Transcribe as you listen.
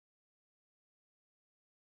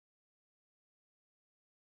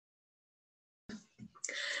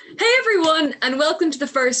Hey everyone, and welcome to the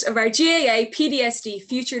first of our GAA PDST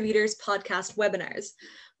Future Leaders podcast webinars.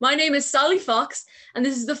 My name is Sally Fox, and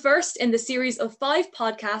this is the first in the series of 5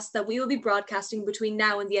 podcasts that we will be broadcasting between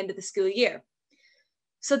now and the end of the school year.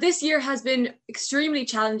 So this year has been extremely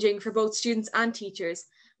challenging for both students and teachers.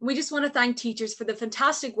 And we just want to thank teachers for the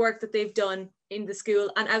fantastic work that they've done in the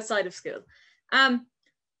school and outside of school. And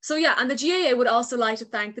the GAA would also like to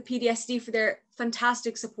thank the PDST for their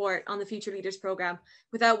fantastic support on the Future Leaders programme,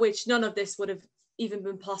 without which none of this would have even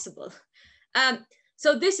been possible.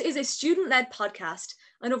 So this is a student-led podcast,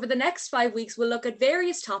 and over the next 5 weeks, we'll look at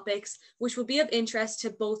various topics which will be of interest to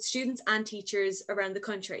both students and teachers around the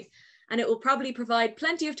country. And it will probably provide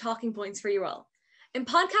plenty of talking points for you all. In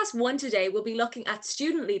podcast 1 today, we'll be looking at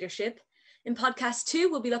student leadership. In podcast 2,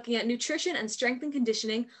 we'll be looking at nutrition and strength and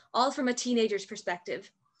conditioning, all from a teenager's perspective.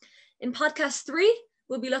 In podcast 3,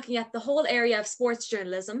 we'll be looking at the whole area of sports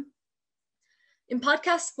journalism. In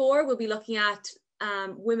podcast 4, we'll be looking at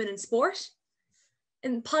women in sport.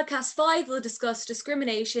 In podcast 5, we'll discuss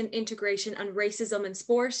discrimination, integration, and racism in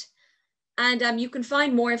sport. And you can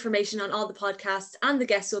find more information on all the podcasts and the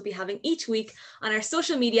guests we'll be having each week on our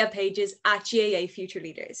social media pages at GAA Future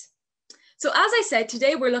Leaders. So as I said,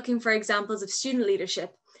 today we're looking for examples of student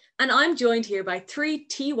leadership. And I'm joined here by 3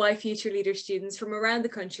 TY Future Leaders students from around the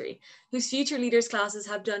country, whose Future Leaders classes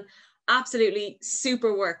have done absolutely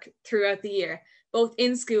super work throughout the year, both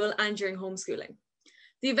in school and during homeschooling.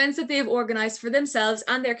 The events that they have organised for themselves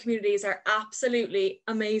and their communities are absolutely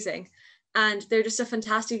amazing. And they're just a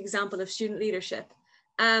fantastic example of student leadership.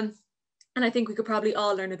 And I think we could probably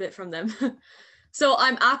all learn a bit from them. So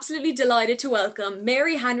I'm absolutely delighted to welcome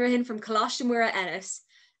Mary Hanrahan from Colostamura Ennis,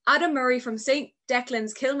 Adam Murray from St.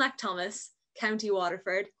 Declan's Kilmacthomas, County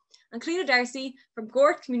Waterford, and Clena Darcy from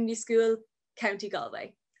Gort Community School, County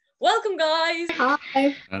Galway. Welcome, guys.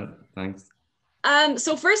 Hi. Thanks.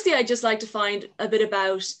 So firstly, I'd just like to find a bit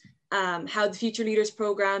about how the Future Leaders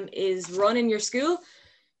programme is run in your school.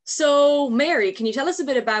 So Mary, can you tell us a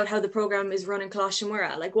bit about how the programme is run in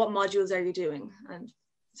Colostamura? Like, what modules are you doing and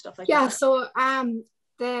stuff like that? Yeah, so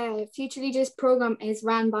the Future Leaders programme is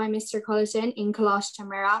run by Mr. Culleton in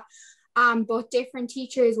Colostamura, but different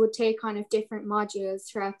teachers would take kind of different modules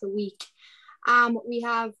throughout the week. We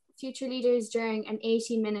have Future Leaders during an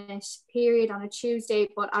 80-minute period on a Tuesday,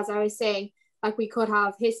 but as I was saying, like we could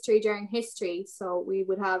have history during history, so we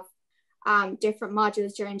would have different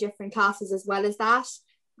modules during different classes as well as that.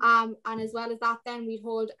 And as well as that, then we'd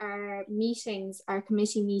hold our meetings, our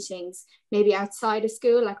committee meetings, maybe outside of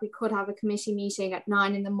school. Like we could have a committee meeting at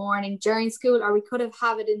 9 in the morning during school, or we could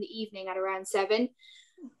have it in the evening at around 7.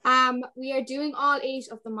 We are doing all 8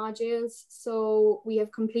 of the modules. So we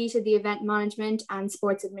have completed the event management and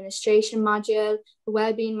sports administration module, the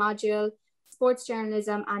wellbeing module, sports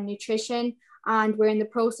journalism and nutrition. And we're in the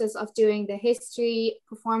process of doing the history,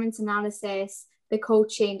 performance analysis, the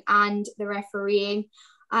coaching and the refereeing.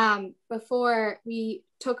 Before we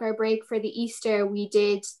took our break for the Easter, we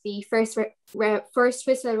did the first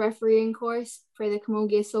whistle refereeing course for the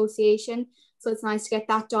Camogie Association. So it's nice to get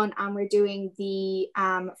that done. And we're doing the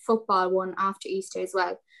football one after Easter as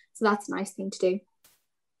well. So that's a nice thing to do.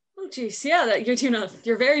 Oh, geez. Yeah,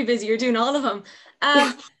 you're very busy. You're doing all of them.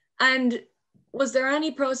 Yeah. And was there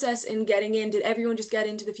any process in getting in? Did everyone just get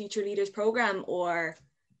into the Future Leaders programme, or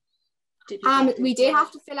we did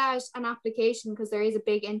have to fill out an application because there is a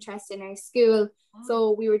big interest in our school.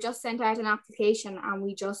 So we were just sent out an application and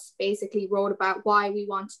we just basically wrote about why we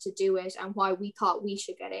wanted to do it and why we thought we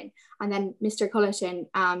should get in. And then Mr.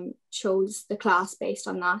 Culleton chose the class based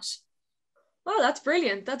on that. Oh, that's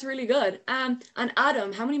brilliant. That's really good. And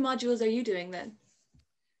Adam, how many modules are you doing then?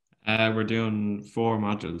 We're doing 4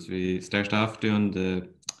 modules. We started off doing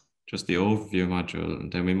just the overview module, and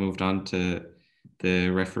then we moved on to the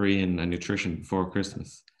refereeing and nutrition before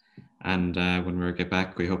Christmas. And when we get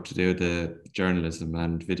back, we hope to do the journalism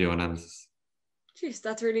and video analysis. Jeez,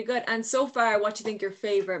 that's really good. And so far, what do you think your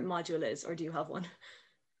favourite module is, or do you have one?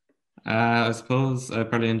 I suppose I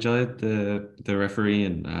probably enjoyed the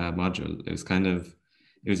refereeing module.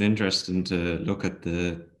 It was interesting to look at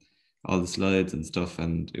all the slides and stuff,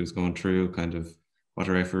 and it was going through kind of what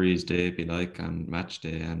a referee's day be like on match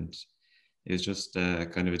day, and it was just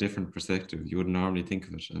kind of a different perspective. You wouldn't normally think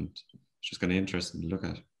of it, and it's just kind of interesting to look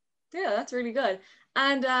at. Yeah, that's really good.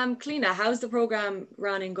 And Clena, how's the programme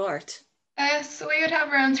run in Gort? So we would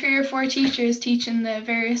have around 3 or 4 teachers teaching the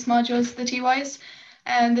various modules of the TYs.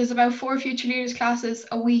 And there's about 4 Future Leaders classes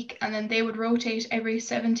a week, and then they would rotate every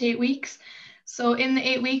 7 to 8 weeks. So in the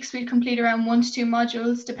 8 weeks, we'd complete around 1 to 2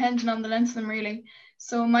 modules, depending on the length of them really.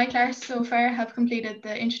 So my class so far have completed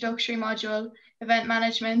the introductory module, event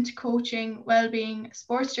management, coaching, well-being,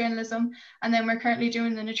 sports journalism, and then we're currently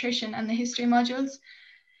doing the nutrition and the history modules.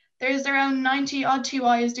 There's around 90 odd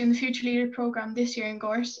TYs doing the Future Leader program this year in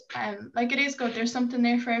Gort. Like, it is good. There's something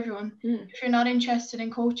there for everyone. If you're not interested in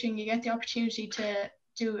coaching, you get the opportunity to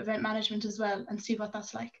do event management as well and see what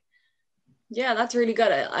that's like. Yeah, that's really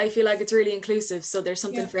good. I feel like it's really inclusive. So there's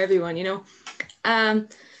something for everyone, you know.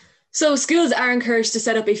 So schools are encouraged to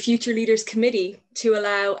set up a Future Leaders Committee to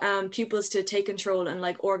allow pupils to take control and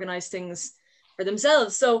like organize things for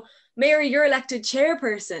themselves. So Mary, you're elected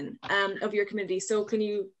chairperson of your committee. So can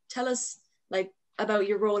you tell us like about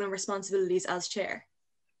your role and responsibilities as chair?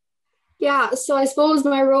 Yeah, so I suppose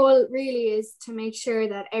my role really is to make sure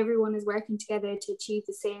that everyone is working together to achieve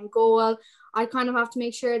the same goal. I kind of have to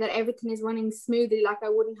make sure that everything is running smoothly. Like, I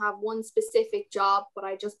wouldn't have one specific job, but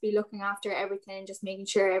I'd just be looking after everything and just making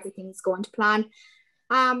sure everything's going to plan.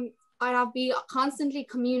 I'd have to be constantly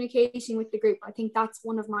communicating with the group. I think that's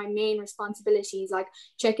one of my main responsibilities, like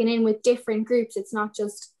checking in with different groups. It's not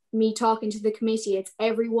just me talking to the committee, it's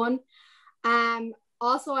everyone.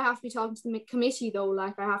 Also, I have to be talking to the committee though.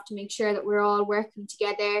 Like, I have to make sure that we're all working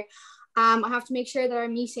together. I have to make sure that our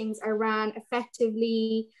meetings are ran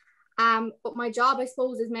effectively. But my job, I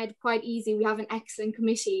suppose, is made quite easy. We have an excellent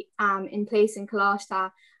committee in place in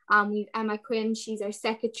Coláiste. We've Emma Quinn, she's our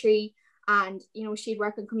secretary, and you know, she'd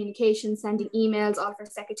work on communication, sending emails, all of her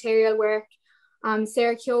secretarial work.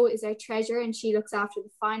 Sarah Kyo is our treasurer and she looks after the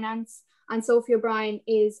finance. And Sophie O'Brien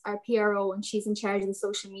is our PRO and she's in charge of the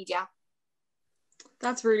social media.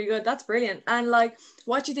 That's really good. That's brilliant. And like,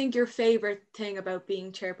 what do you think your favorite thing about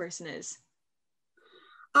being chairperson is?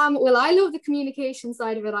 Well, I love the communication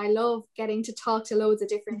side of it. I love getting to talk to loads of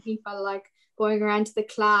different people, like going around to the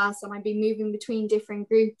class, and I'd be moving between different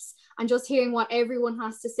groups and just hearing what everyone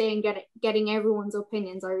has to say and getting everyone's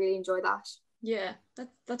opinions. I really enjoy that. Yeah,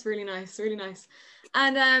 that's really nice, really nice.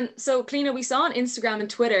 And so Cliona, we saw on Instagram and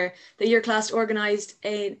Twitter that your class organised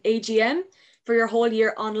an AGM for your whole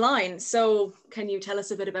year online. So can you tell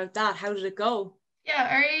us a bit about that? How did it go? Yeah,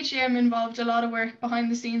 our AGM involved a lot of work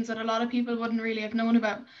behind the scenes that a lot of people wouldn't really have known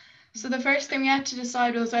about. So the first thing we had to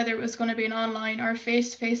decide was whether it was going to be an online or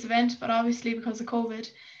face-to-face event, but obviously because of COVID,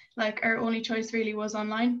 like, our only choice really was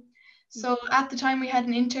online. So at the time we had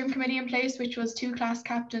an interim committee in place, which was 2 class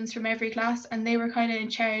captains from every class, and they were kind of in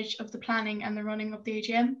charge of the planning and the running of the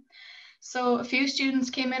AGM. So a few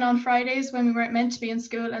students came in on Fridays when we weren't meant to be in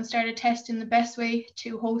school and started testing the best way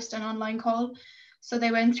to host an online call. So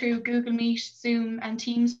they went through Google Meet, Zoom and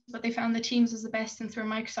Teams, but they found that Teams was the best since we're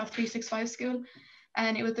Microsoft 365 school,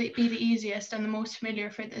 and it would be the easiest and the most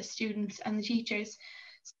familiar for the students and the teachers.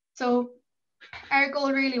 So our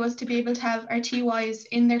goal really was to be able to have our TYs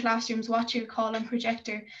in their classrooms watching a call on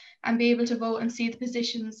projector and be able to vote and see the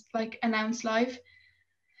positions like announced live.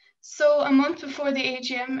 So a month before the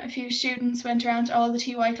AGM, a few students went around to all the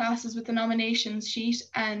TY classes with the nominations sheet,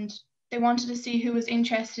 and they wanted to see who was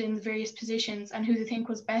interested in the various positions and who they think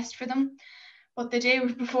was best for them. But the day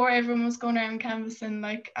before, everyone was going around canvassing,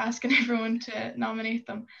 like asking everyone to nominate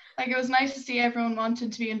them. Like, it was nice to see everyone wanting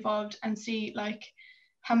to be involved and see like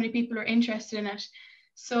how many people are interested in it.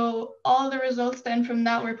 So all the results then from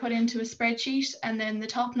that were put into a spreadsheet, and then the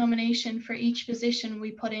top nomination for each position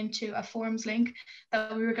we put into a forms link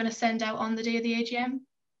that we were going to send out on the day of the AGM.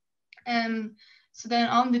 So then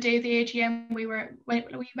on the day of the AGM, we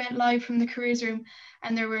went live from the careers room,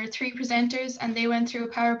 and there were 3 presenters, and they went through a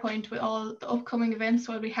PowerPoint with all the upcoming events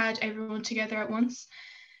while we had everyone together at once.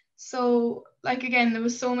 So, like, again, there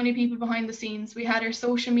was so many people behind the scenes. We had our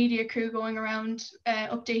social media crew going around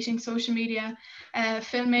updating social media,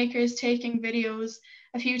 filmmakers taking videos,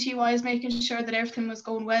 a few TYs making sure that everything was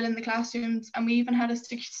going well in the classrooms, and we even had a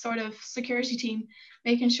sort of security team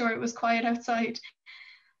making sure it was quiet outside.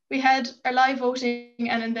 We had our live voting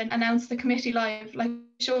and then announced the committee live, like,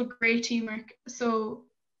 showed great teamwork. So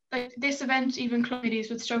like, this event, even committees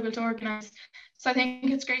would struggle to organise. So I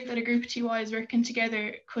think it's great that a group of TYs working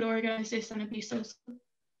together could organise this and it'd be so.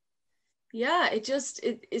 Yeah,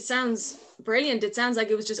 it sounds brilliant. It sounds like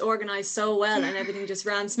it was just organised so well and everything just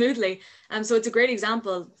ran smoothly. So it's a great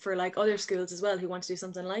example for like other schools as well who want to do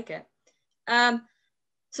something like it.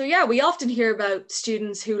 So yeah, we often hear about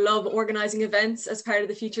students who love organising events as part of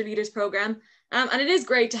the Future Leaders program. And it is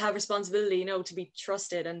great to have responsibility, you know, to be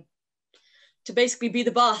trusted and to basically be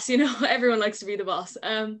the boss, you know. Everyone likes to be the boss.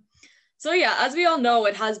 So yeah, as we all know,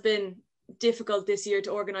 it has been difficult this year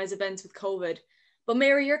to organise events with COVID. But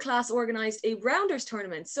Mary, your class organised a rounders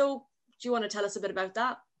tournament. So do you want to tell us a bit about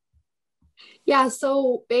that? Yeah,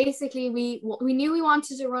 so basically we knew we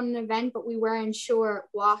wanted to run an event, but we weren't sure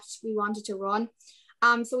what we wanted to run.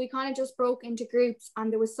 So we kind of just broke into groups,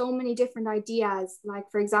 and there was so many different ideas. Like,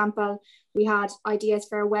 for example, we had ideas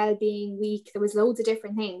for a well-being week. There was loads of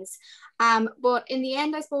different things. But in the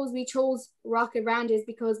end, I suppose we chose Rocket Rounders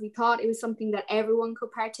because we thought it was something that everyone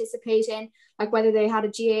could participate in, like whether they had a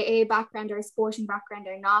GAA background or a sporting background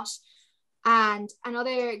or not. And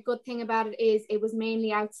another good thing about it is it was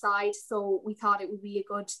mainly outside, so we thought it would be a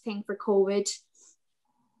good thing for COVID.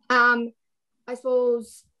 I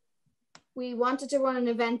suppose we wanted to run an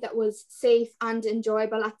event that was safe and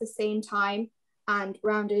enjoyable at the same time, and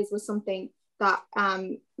Rounders was something that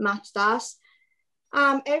matched that.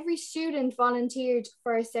 Every student volunteered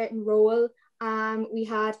for a certain role. We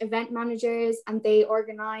had event managers, and they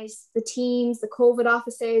organised the teams. The COVID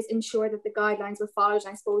officers ensured that the guidelines were followed,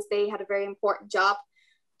 and I suppose they had a very important job.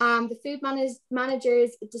 The food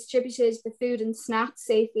managers distributed the food and snacks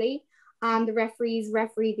safely. The referees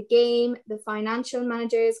refereed the game. The financial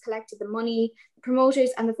managers collected the money. The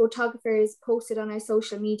promoters and the photographers posted on our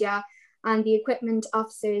social media, and the equipment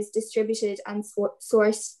officers distributed and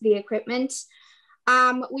sourced the equipment.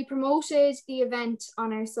 We promoted the event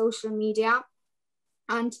on our social media,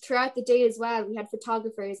 and throughout the day as well, we had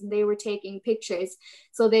photographers, and they were taking pictures.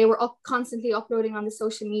 So they were constantly uploading on the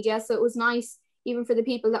social media. So it was nice, even for the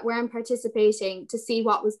people that weren't participating, to see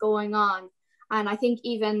what was going on. And I think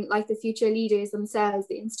even like the future leaders themselves,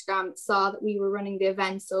 the Instagram, saw that we were running the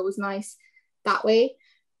event. So it was nice that way.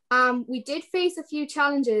 We did face a few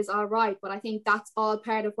challenges, all right, but I think that's all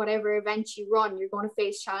part of whatever event you run, you're going to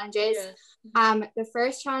face challenges. Yeah. The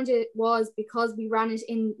first challenge was because we ran it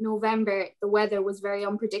in November, the weather was very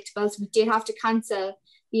unpredictable. So we did have to cancel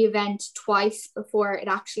the event twice before it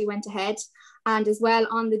actually went ahead. And as well,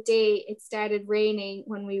 on the day, it started raining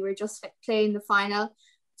when we were just playing the final.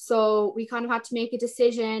 So we kind of had to make a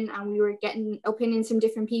decision, and we were getting opinions from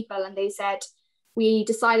different people. And they said, we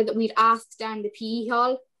decided that we'd ask down the PE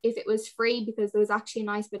hall if it was free, because there was actually a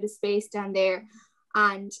nice bit of space down there.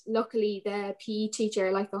 And luckily the PE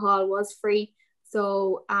teacher, like the hall, was free.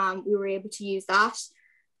 So we were able to use that.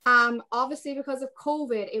 Obviously, because of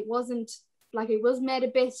COVID, it was made a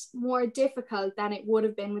bit more difficult than it would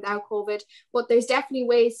have been without COVID, but there's definitely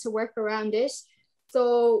ways to work around it.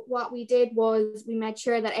 So what we did was we made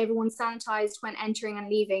sure that everyone sanitized when entering and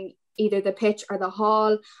leaving either the pitch or the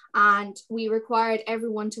hall, and we required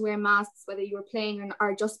everyone to wear masks whether you were playing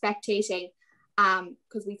or just spectating,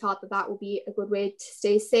 because we thought that would be a good way to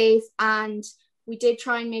stay safe. And we did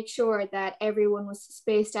try and make sure that everyone was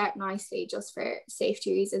spaced out nicely, just for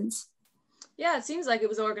safety reasons. Yeah, it seems like it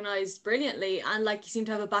was organised brilliantly, and like you seem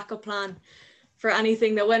to have a backup plan for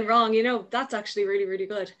anything that went wrong. You know, that's actually really, really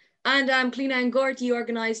good. And Cliona and Gort, you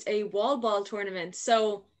organised a wall ball tournament.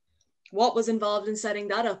 So what was involved in setting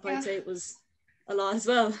that up? I'd say it was a lot as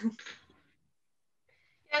well.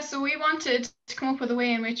 Yeah, so we wanted to come up with a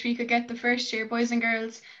way in which we could get the first year boys and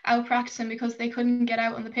girls out practicing because they couldn't get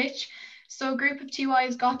out on the pitch. So a group of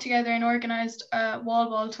TYs got together and organised a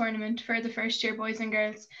wall ball tournament for the first year boys and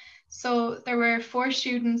girls. So there were 4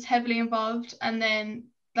 students heavily involved, and then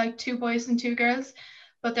like 2 boys and 2 girls.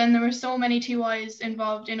 But then there were so many TYs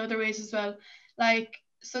involved in other ways as well.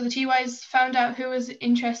 So the TYs found out who was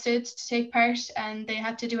interested to take part, and they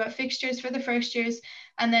had to do out fixtures for the first years,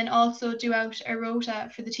 and then also do out a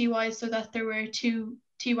rota for the TYs, so that there were 2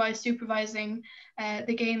 TYs supervising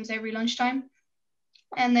the games every lunchtime.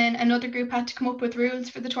 And then another group had to come up with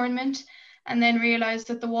rules for the tournament, and then realised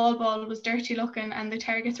that the wall ball was dirty looking and the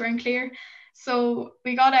targets weren't clear. So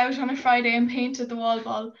we got out on a Friday and painted the wall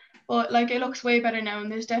ball, but like it looks way better now,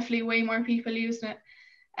 and there's definitely way more people using it.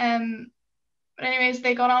 But anyways,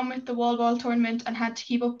 they got on with the wall ball tournament and had to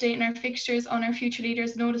keep updating our fixtures on our future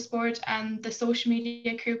leaders notice board, and the social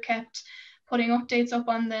media crew kept putting updates up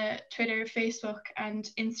on the Twitter, Facebook and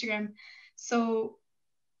Instagram. So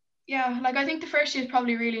yeah, like I think the first years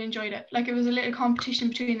probably really enjoyed it. Like it was a little competition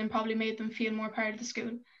between them, probably made them feel more part of the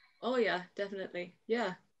school. Oh yeah, definitely.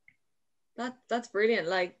 Yeah, that's brilliant.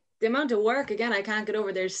 Like the amount of work, again, I can't get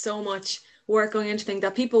over. There's so much work going into things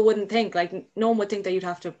that people wouldn't think. Like no one would think that you'd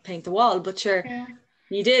have to paint the wall, but sure,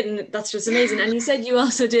 you did, and that's just amazing. And you said you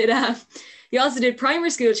also did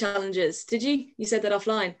primary school challenges, did you? You said that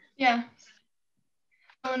offline. Yeah.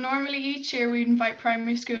 So normally each year we'd invite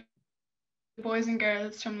primary school boys and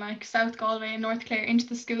girls from like South Galway and North Clare into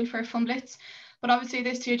the school for a fun blitz. But obviously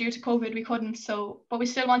this year due to COVID we couldn't, but we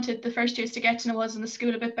still wanted the first years to get to know us in the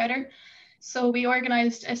school a bit better. So we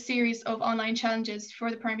organised a series of online challenges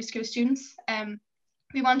for the primary school students.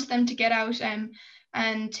 We wanted them to get out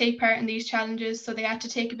and take part in these challenges. So they had to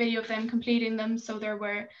take a video of them completing them. So there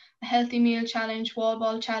were a healthy meal challenge, wall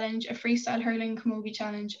ball challenge, a freestyle hurling camogie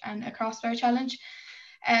challenge, and a crossbar challenge.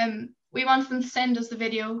 we wanted them to send us the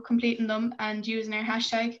video, completing them and using our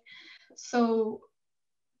hashtag. So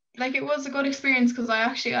like it was a good experience because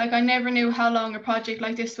I never knew how long a project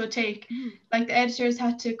like this would take. Like the editors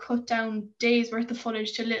had to cut down days worth of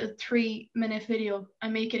footage to a little 3-minute video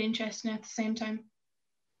and make it interesting at the same time.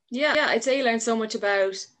 Yeah, I'd say you learned so much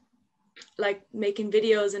about like making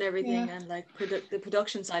videos and everything, and like the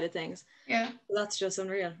production side of things. Yeah, that's just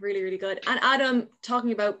unreal. Really, really good. And Adam,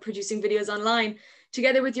 talking about producing videos online,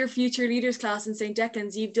 together with your future leaders class in St.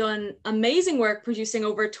 Declan's, you've done amazing work producing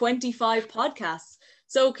over 25 podcasts.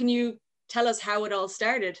 So can you tell us how it all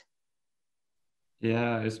started?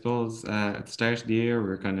 Yeah, I suppose at the start of the year, we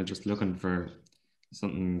were kind of just looking for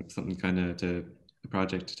something kind of a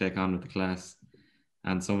project to take on with the class.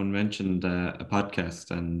 And someone mentioned a podcast,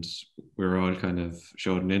 and we were all kind of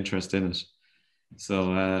showed an interest in it.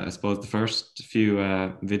 So I suppose the first few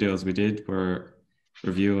videos we did were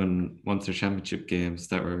reviewing Munster Championship games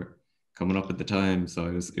that were coming up at the time. So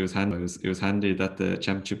it was handy that the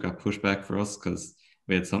championship got pushed back for us because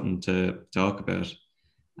we had something to talk about.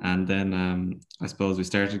 And then I suppose we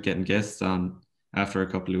started getting guests on after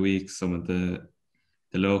a couple of weeks, some of the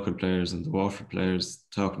local players and the Waterford players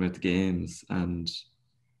talking about the games, and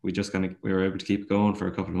we were able to keep going for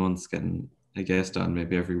a couple of months, getting a guest on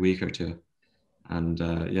maybe every week or two. And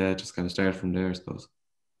it just kind of started from there, I suppose.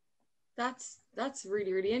 That's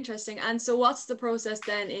really, really interesting. And so what's the process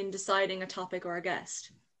then in deciding a topic or a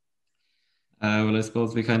guest? Well, I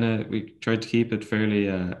suppose we tried to keep it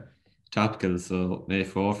fairly topical. So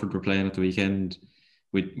if Waterford were playing at the weekend,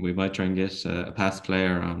 we might try and get a past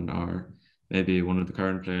player on, or maybe one of the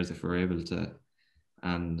current players if we're able to.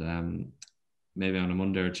 And maybe on a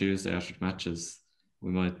Monday or Tuesday after the matches, we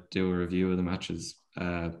might do a review of the matches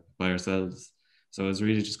by ourselves. So it was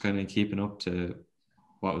really just kind of keeping up to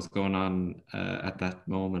what was going on at that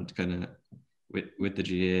moment, kind of with the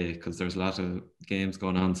GAA, because there's a lot of games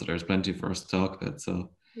going on, so there's plenty for us to talk about.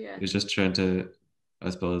 So it was just trying to, I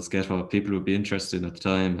suppose, get what people would be interested in at the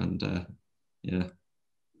time, and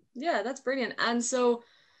that's brilliant. And so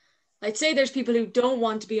I'd say there's people who don't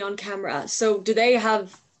want to be on camera. So do they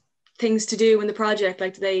have things to do in the project?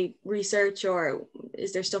 Like, do they research, or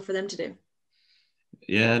is there stuff for them to do?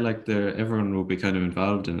 Yeah, like everyone will be kind of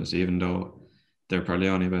involved in it, even though there are probably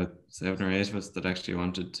only about 7 or 8 of us that actually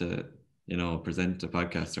wanted to, present a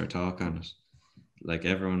podcast or talk on it. Like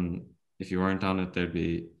everyone, if you weren't on it, there'd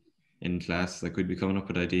be in class, like we'd be coming up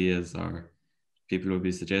with ideas, or people would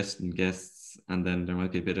be suggesting guests, and then there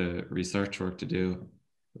might be a bit of research work to do,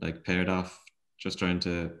 like paired off, just trying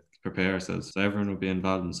to prepare ourselves. So everyone would be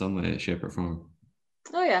involved in some way, shape or form.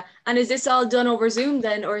 Oh yeah. And is this all done over Zoom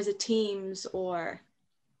then, or is it Teams or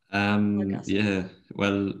yeah,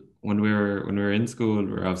 well, when we were in school,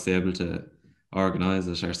 we were obviously able to organize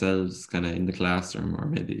it ourselves, kind of in the classroom, or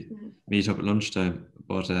maybe meet up at lunchtime,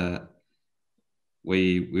 but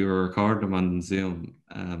we were recording them on Zoom.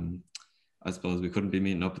 I suppose we couldn't be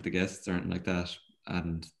meeting up with the guests or anything like that,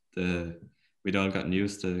 and we'd all gotten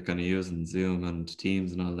used to kind of using Zoom and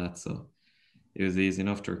Teams and all that, so it was easy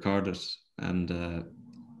enough to record it. And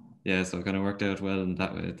so it kind of worked out well in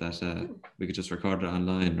that way, that we could just record it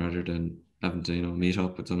online rather than having to meet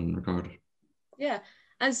up with someone and record it. Yeah.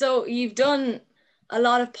 And so you've done a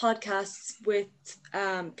lot of podcasts with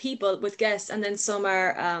people, with guests, and then some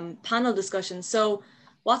are panel discussions. So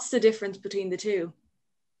what's the difference between the two?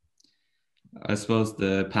 I suppose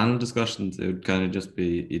the panel discussions, it would kind of just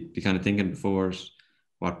be, you'd be kind of thinking before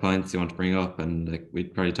what points you want to bring up, and like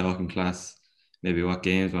we'd probably talk in class maybe what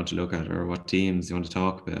games you want to look at or what teams you want to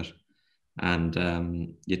talk about,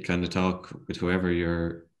 and you'd kind of talk with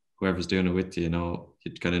whoever's doing it with you.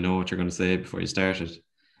 You'd kind of know what you're going to say before you started.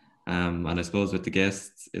 And I suppose with the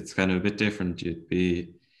guests, it's kind of a bit different. You'd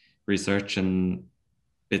be researching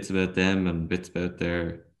bits about them and bits about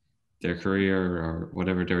their career or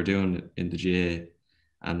whatever they were doing in the GAA,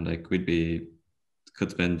 and like could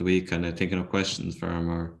spend the week kind of thinking up questions for them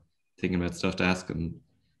or thinking about stuff to ask them.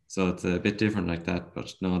 So it's a bit different like that,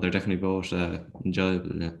 but no, they're definitely both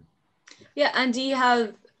enjoyable. Yeah. Yeah, and do you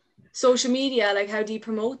have social media? Like, how do you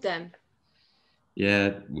promote them?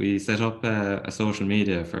 Yeah, we set up a social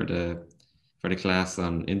media for the class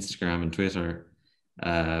on Instagram and Twitter,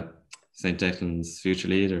 St. Declan's Future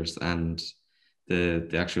Leaders, and the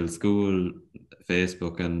actual school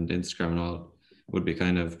Facebook and Instagram and all would be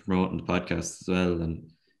kind of promoting the podcast as well,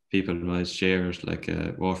 and people might share it, like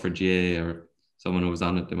Waterford GAA or someone who was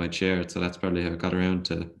on it, they might share it. So that's probably how it got around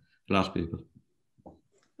to a lot of people.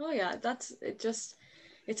 Oh yeah,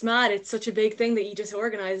 it's mad. It's such a big thing that you just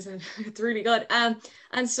organize, and it's really good.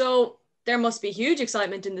 And so there must be huge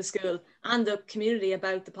excitement in the school and the community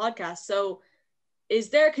about the podcast. So is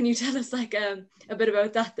there. Can you tell us like a bit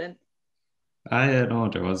about that then? I know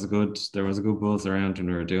there was a good buzz around when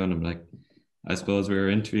we were doing them. Like, I suppose we were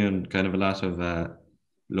interviewing kind of a lot of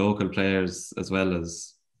local players as well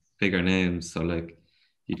as bigger names. So like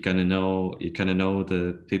you'd kind of know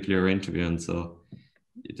the people you were interviewing. So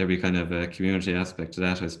there'd be kind of a community aspect to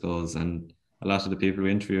that, I suppose. And a lot of the people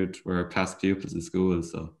we interviewed were past pupils of school,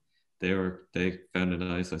 so they found it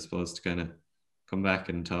nice, I suppose, to kind of come back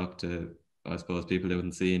and talk to, I suppose, people they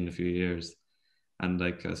wouldn't see in a few years. And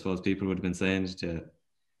like I suppose people would have been saying to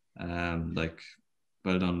like,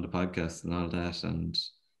 well done on the podcast and all that, and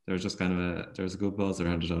there was just kind of there was a good buzz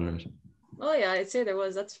around it already. Oh yeah, I'd say there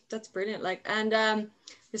was. That's brilliant. Like, and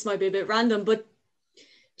this might be a bit random, but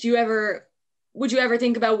would you ever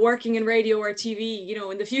think about working in radio or TV,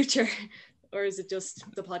 in the future? Or is it just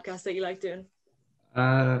the podcast that you like doing?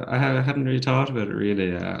 I hadn't really thought about it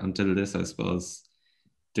really until this, I suppose.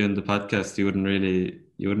 Doing the podcast, you wouldn't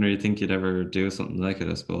really think you'd ever do something like it,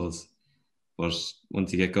 I suppose. But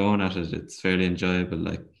once you get going at it, it's fairly enjoyable.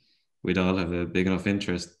 Like, we'd all have a big enough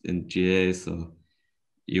interest in GAA, so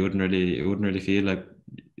it wouldn't really feel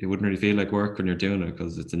like work when you're doing it,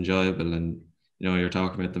 because it's enjoyable, and you're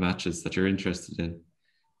talking about the matches that you're interested in.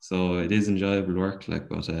 So it is enjoyable work, like,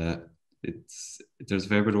 but there's a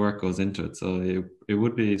fair bit of work goes into it. So it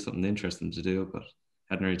would be something interesting to do, but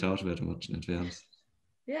hadn't really thought about it much, to be honest.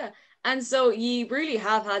 Yeah. And so you really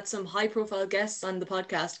have had some high profile guests on the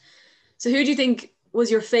podcast. So who do you think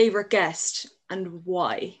was your favorite guest and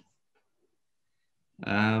why?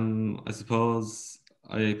 I suppose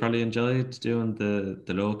I probably enjoyed doing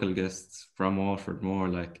the local guests from Waterford more.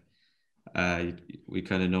 Like, we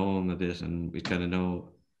kind of know them a bit, and we kind of know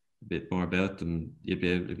a bit more about them. You'd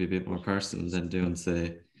be able to be a bit more personal than doing,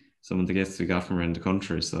 say, some of the guests we got from around the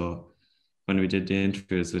country. So when we did the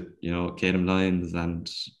interviews with, Caden Lyons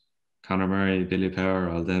and Conor Murray, Billy Power,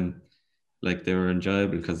 all them, like, they were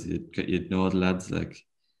enjoyable because you'd know the lads, like,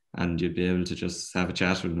 and you'd be able to just have a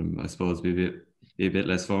chat with them. I suppose be a bit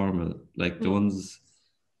less formal. Like the ones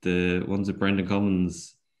with Brendan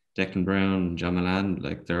Cummins, Declan Brown, John Milan,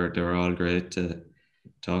 like they were all great to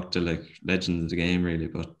talk to, like, legends of the game really.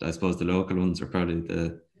 But I suppose the local ones are probably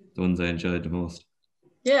the ones I enjoyed the most.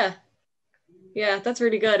 Yeah, that's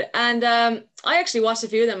really good. And I actually watched a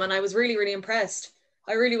few of them and I was really, really impressed.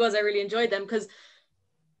 I really was. I really enjoyed them because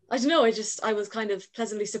I don't know, I was kind of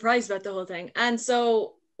pleasantly surprised about the whole thing. And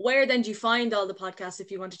so where then do you find all the podcasts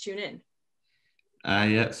if you want to tune in?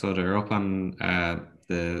 Yeah, so they're up on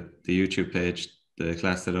the YouTube page, the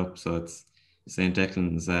class set up. So it's St.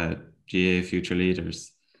 Declan's GAA Future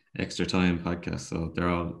Leaders Extra Time podcast. So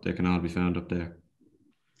they can all be found up there.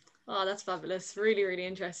 Oh, that's fabulous. Really, really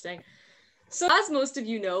interesting. So as most of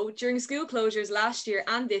you know, during school closures last year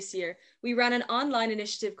and this year, we ran an online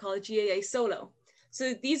initiative called GAA Solo.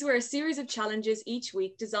 So these were a series of challenges each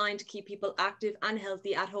week designed to keep people active and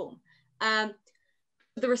healthy at home.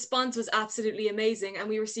 The response was absolutely amazing, and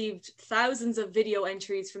we received thousands of video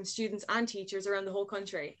entries from students and teachers around the whole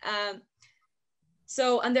country. And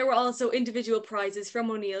there were also individual prizes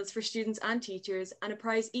from O'Neill's for students and teachers, and a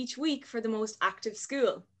prize each week for the most active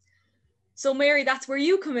school. So Mary, that's where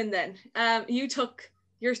you come in then. You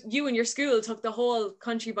and your school took the whole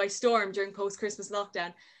country by storm during post-Christmas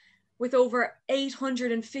lockdown, with over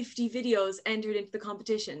 850 videos entered into the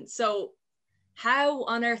competition. So how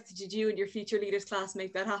on earth did you and your Future Leaders class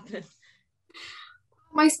make that happen?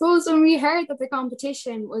 I suppose when we heard that the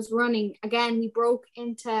competition was running, again, we broke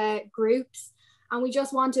into groups and we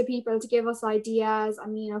just wanted people to give us ideas,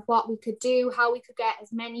 of what we could do, how we could get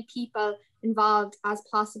as many people involved as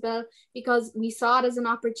possible, because we saw it as an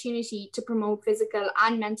opportunity to promote physical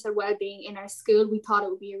and mental well-being in our school. We thought it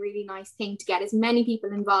would be a really nice thing to get as many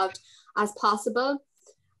people involved as possible.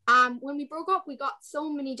 When we broke up, we got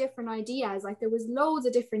so many different ideas. Like, there was loads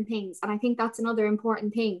of different things, and I think that's another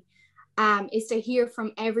important thing, is to hear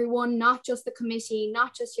from everyone, not just the committee,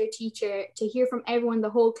 not just your teacher, to hear from everyone, the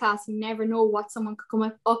whole class. You never know what someone could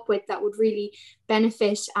come up with that would really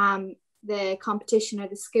benefit the competition or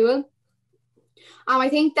the school. I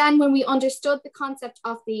think then when we understood the concept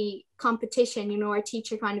of the competition, our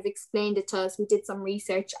teacher kind of explained it to us. We did some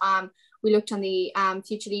research. We looked on the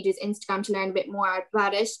Future Leaders Instagram to learn a bit more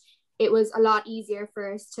about it. It was a lot easier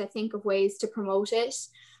for us to think of ways to promote it.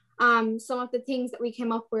 Some of the things that we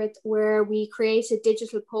came up with were we created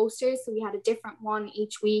digital posters. So we had a different one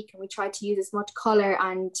each week, and we tried to use as much color,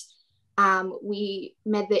 and we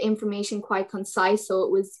made the information quite concise, so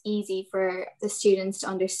it was easy for the students to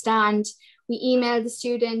understand. We emailed the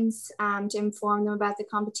students to inform them about the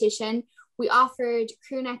competition. We offered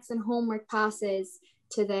crew necks and homework passes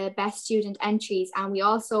to the best student entries, and we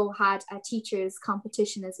also had a teachers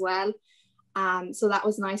competition as well. So that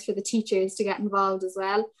was nice for the teachers to get involved as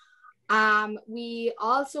well. We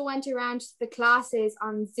also went around to the classes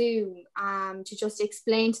on Zoom to just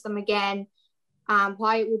explain to them again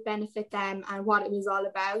why it would benefit them and what it was all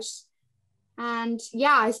about. And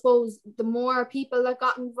yeah, I suppose the more people that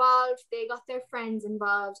got involved, they got their friends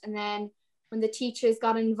involved. And then when the teachers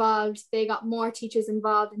got involved, they got more teachers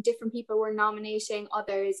involved, and different people were nominating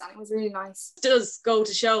others, and it was really nice. It does go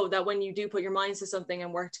to show that when you do put your minds to something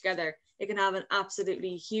and work together, it can have an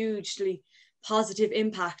absolutely hugely positive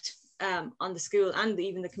impact on the school and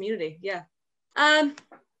even the community. Yeah.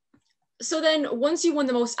 So then once you won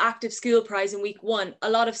the most active school prize in week 1, a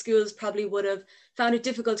lot of schools probably would have found it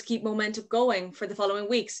difficult to keep momentum going for the following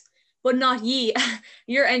weeks, but not ye.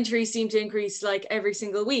 Your entries seem to increase like every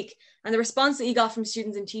single week, and the response that you got from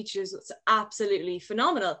students and teachers was absolutely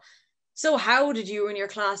phenomenal. So how did you and your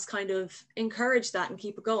class kind of encourage that and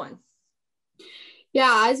keep it going?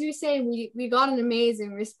 Yeah, as you were saying, we got an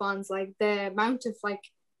amazing response. Like the amount of like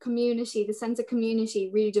community, the sense of community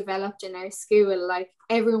really developed in our school. Like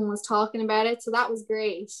everyone was talking about it, so that was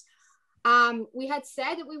great. We had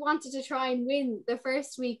said that we wanted to try and win the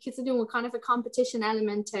first week because we kind of a competition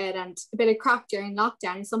element to it, and a bit of crack during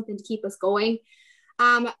lockdown is something to keep us going.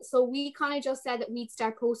 So we kind of just said that we'd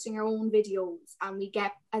start posting our own videos and we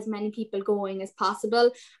get as many people going as possible.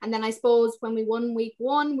 And then I suppose when we won week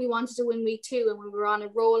 1, we wanted to win week 2, and we were on a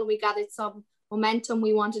roll and we gathered some momentum.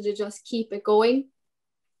 We wanted to just keep it going.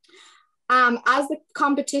 As the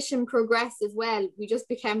competition progressed as well, we just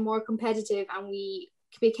became more competitive and we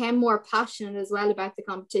became more passionate as well about the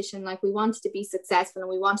competition. Like we wanted to be successful and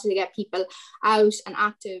we wanted to get people out and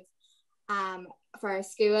active for our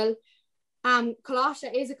school.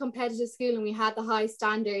 Colossia is a competitive school, and we had the high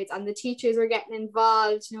standards, and the teachers were getting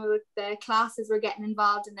involved, you know, the classes were getting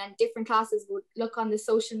involved, and then different classes would look on the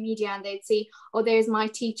social media and they'd see, oh, there's my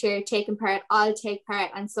teacher taking part, I'll take part.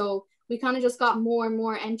 And so we kind of just got more and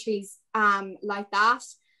more entries like that.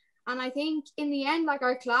 And I think in the end, like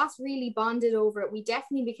our class really bonded over it. We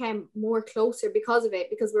definitely became more closer because of it,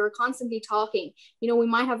 because we were constantly talking. You know, we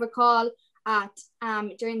might have a call at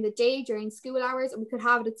during the day, during school hours, and we could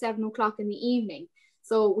have it at 7 o'clock in the evening.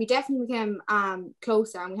 So we definitely became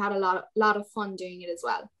closer, and we had a lot of fun doing it as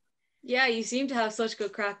well. Yeah, you seem to have such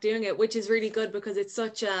good crack doing it, which is really good because it's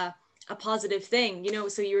such a positive thing, you know,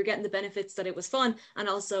 so you were getting the benefits that it was fun, and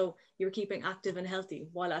also you were keeping active and healthy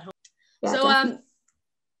while at home. Yeah, so definitely.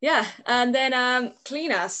 Yeah, and then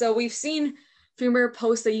Kleena, so we've seen from your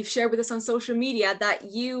posts that you've shared with us on social media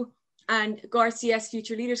that you and GAAL's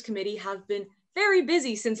Future Leaders Committee have been very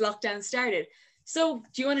busy since lockdown started. So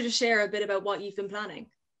do you want to just share a bit about what you've been planning?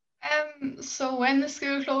 So when the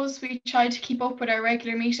school closed, we tried to keep up with our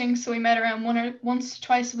regular meetings. So we met around once or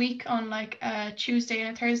twice a week on like a Tuesday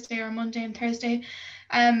and a Thursday, or Monday and Thursday.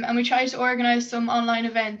 And we tried to organise some online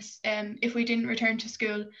events if we didn't return to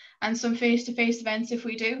school, and some face-to-face events if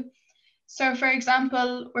we do. So for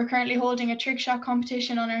example, we're currently holding a trick shot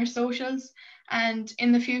competition on our socials, and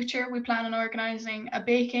in the future we plan on organising a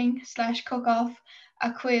baking / cook-off,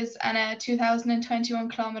 a quiz, and a 2021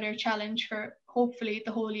 kilometre challenge for hopefully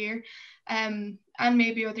the whole year, and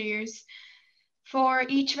maybe other years. For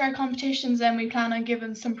each of our competitions, then we plan on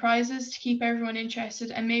giving some prizes to keep everyone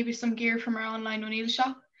interested, and maybe some gear from our online O'Neill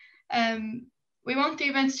shop. We want the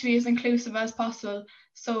events to be as inclusive as possible.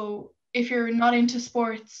 So if you're not into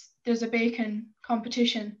sports, there's a baking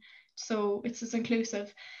competition, so it's as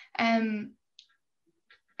inclusive.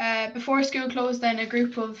 Before school closed, then a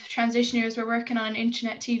group of transitioners were working on an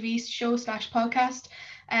internet TV show / podcast,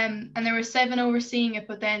 and there were 7 overseeing it,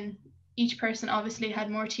 but then each person obviously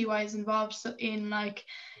had more TYs involved, so in like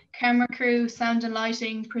camera crew, sound and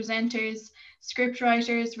lighting, presenters, script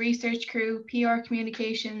writers, research crew, PR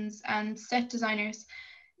communications, and set designers.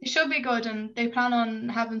 It should be good, and they plan on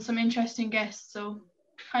having some interesting guests, so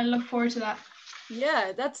kind of look forward to that.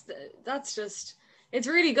 Yeah, that's just, it's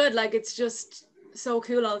really good. Like, it's just so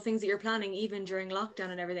cool, all the things that you're planning even during lockdown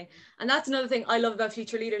and everything. And that's another thing I love about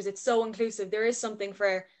Future Leaders. It's so inclusive. There is something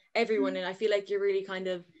for everyone, and I feel like you're really kind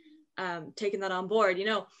of taking that on board, you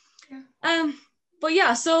know. Yeah. But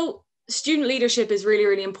yeah, so student leadership is really,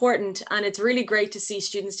 really important, and it's really great to see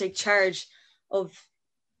students take charge of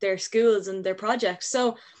their schools and their projects.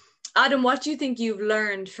 So Adam, what do you think you've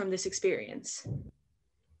learned from this experience?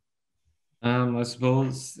 I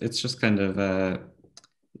suppose it's just kind of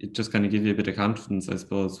it just kind of gives you a bit of confidence, I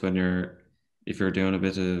suppose, when if you're doing a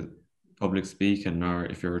bit of public speaking, or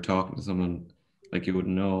if you're talking to someone like you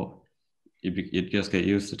wouldn't know, you'd just get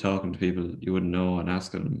used to talking to people you wouldn't know and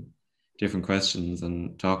asking them different questions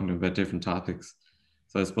and talking to them about different topics.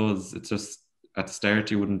 So I suppose it's just at the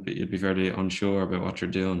start you'd be fairly unsure about what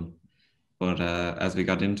you're doing. But as we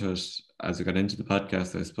got into it, as we got into the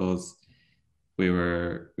podcast, I suppose we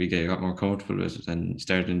got more comfortable with it and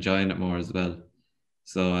started enjoying it more as well.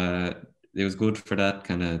 So it was good for that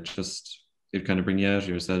kind of it kind of bring you out of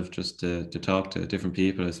yourself just to talk to different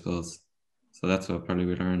people, I suppose. So that's what probably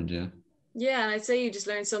we learned, yeah. Yeah, and I'd say you just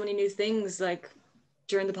learned so many new things like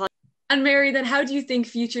during the podcast. And Mary, then how do you think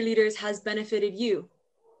Future Leaders has benefited you?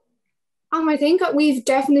 I think we've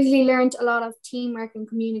definitely learned a lot of teamwork and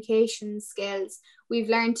communication skills. We've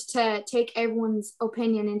learned to take everyone's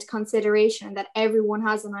opinion into consideration and that everyone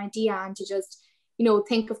has an idea and to just,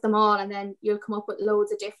 think of them all and then you'll come up with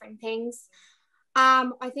loads of different things.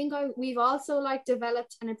 I think we've also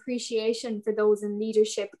developed an appreciation for those in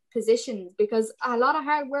leadership positions because a lot of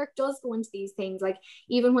hard work does go into these things. Like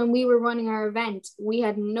even when we were running our event, we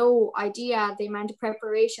had no idea the amount of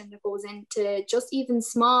preparation that goes into just even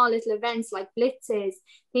small little events like blitzes,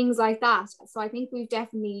 things like that. So I think we've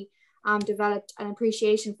definitely developed an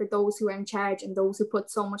appreciation for those who are in charge and those who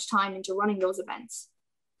put so much time into running those events.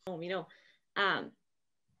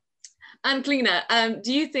 And Kalina,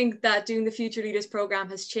 do you think that doing the Future Leaders program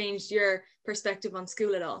has changed your perspective on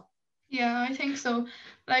school at all? Yeah, I think so.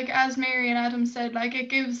 As Mary and Adam said,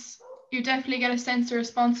 you definitely get a sense of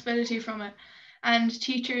responsibility from it. And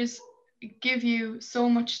teachers give you so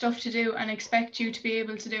much stuff to do and expect you to be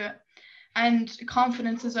able to do it. And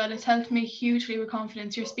confidence as well. It's helped me hugely with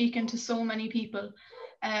confidence. You're speaking to so many people,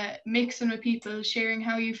 mixing with people, sharing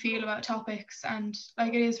how you feel about topics. And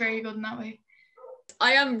it is very good in that way.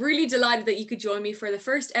 I am really delighted that you could join me for the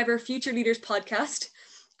first ever Future Leaders podcast.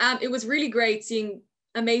 It was really great seeing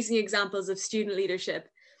amazing examples of student leadership.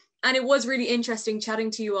 And it was really interesting chatting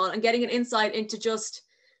to you all and getting an insight into just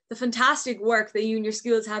the fantastic work that you and your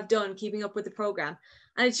schools have done keeping up with the program.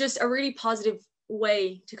 And it's just a really positive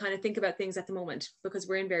way to kind of think about things at the moment because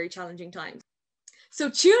we're in very challenging times. So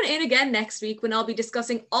tune in again next week when I'll be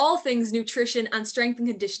discussing all things nutrition and strength and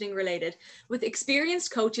conditioning related with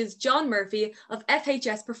experienced coaches John Murphy of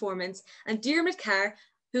FHS Performance and Diarmuid Carr,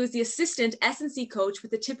 who is the assistant S&C coach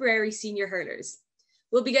with the Tipperary Senior Hurlers.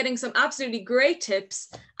 We'll be getting some absolutely great tips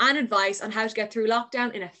and advice on how to get through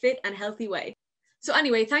lockdown in a fit and healthy way. So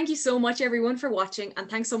anyway, thank you so much everyone for watching and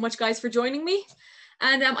thanks so much guys for joining me.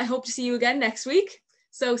 And I hope to see you again next week.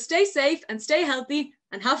 So stay safe and stay healthy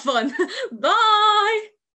and have fun. Bye.